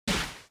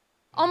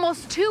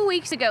Almost 2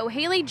 weeks ago,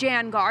 Haley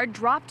Jangard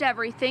dropped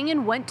everything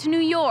and went to New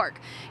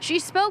York. She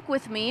spoke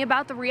with me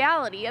about the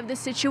reality of the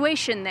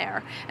situation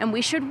there. And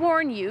we should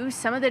warn you,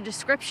 some of the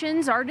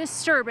descriptions are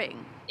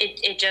disturbing.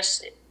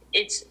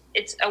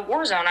 It's a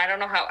war zone. I don't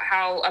know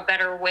how a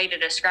better way to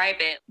describe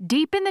it.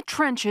 Deep in the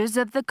trenches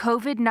of the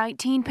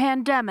COVID-19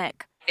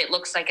 pandemic. It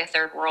looks like a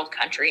third world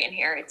country in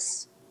here.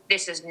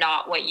 This is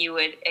not what you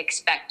would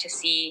expect to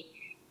see.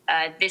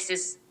 This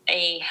is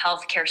a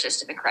healthcare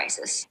system in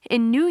crisis.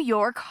 In New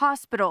York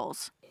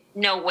hospitals.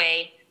 No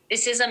way.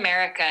 This is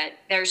America.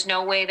 There's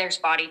no way there's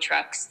body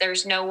trucks.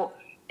 There's no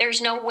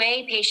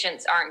way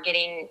patients aren't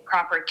getting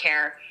proper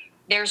care.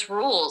 There's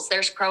rules,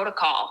 there's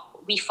protocol.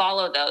 We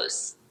follow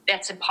those.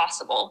 That's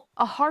impossible.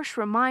 A harsh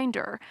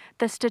reminder,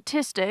 the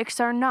statistics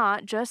are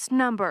not just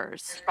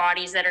numbers.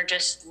 Bodies that are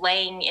just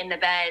laying in the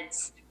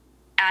beds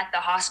at the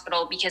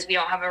hospital because we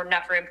don't have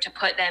enough room to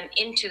put them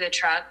into the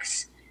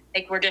trucks.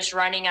 Like, we're just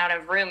running out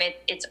of room.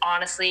 It's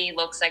honestly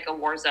looks like a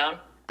war zone.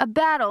 A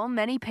battle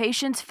many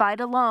patients fight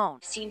alone.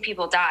 I've seen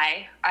people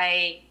die.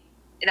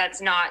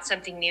 That's not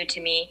something new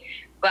to me.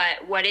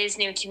 But what is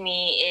new to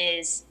me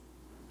is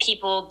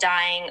people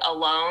dying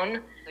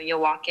alone.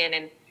 You'll walk in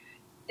and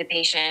the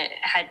patient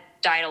had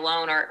died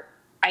alone, or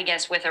I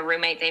guess with a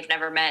roommate they've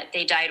never met.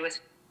 They died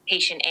with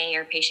patient A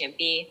or patient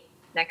B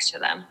next to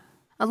them.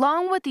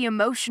 Along with the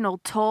emotional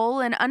toll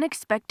and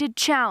unexpected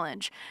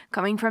challenge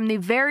coming from the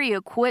very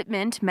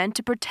equipment meant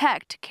to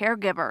protect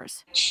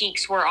caregivers.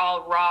 Cheeks were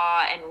all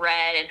raw and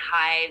red and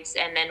hives,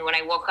 and then when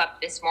I woke up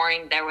this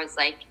morning, there was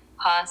like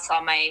pus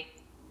on my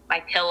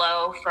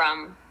pillow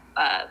from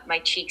my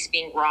cheeks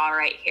being raw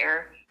right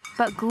here.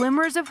 But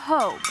glimmers of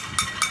hope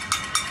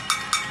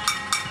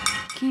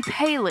keep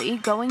Haley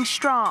going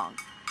strong.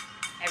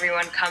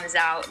 Everyone comes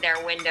out their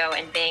window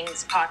and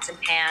bangs pots and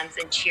pans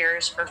and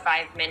cheers for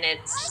 5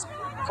 minutes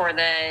for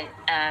the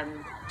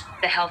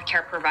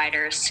healthcare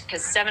providers,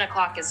 because 7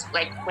 o'clock is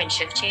like when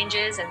shift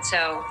changes, and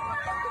so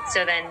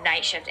then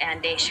night shift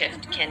and day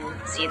shift can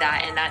see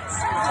that, and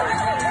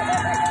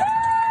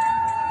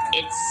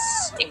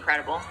it's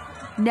incredible.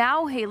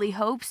 Now Haley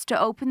hopes to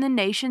open the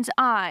nation's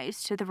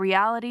eyes to the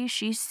reality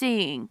she's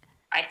seeing.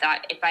 I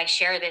thought if I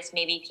share this,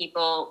 maybe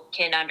people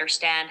can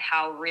understand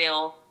how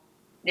real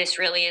this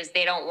really is.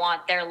 They don't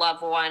want their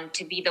loved one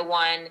to be the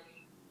one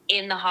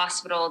in the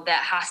hospital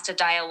that has to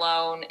die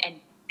alone, and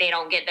they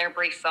don't get their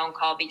brief phone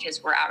call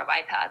because we're out of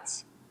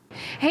iPads.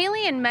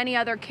 Haley and many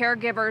other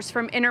caregivers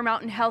from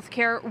Intermountain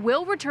Healthcare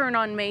will return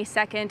on May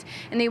 2nd,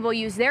 and they will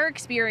use their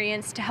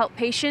experience to help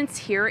patients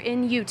here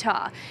in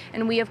Utah.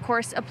 And we, of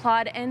course,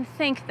 applaud and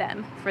thank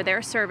them for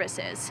their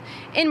services.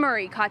 In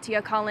Murray,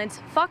 Katia Collins,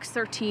 Fox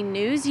 13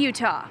 News,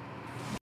 Utah.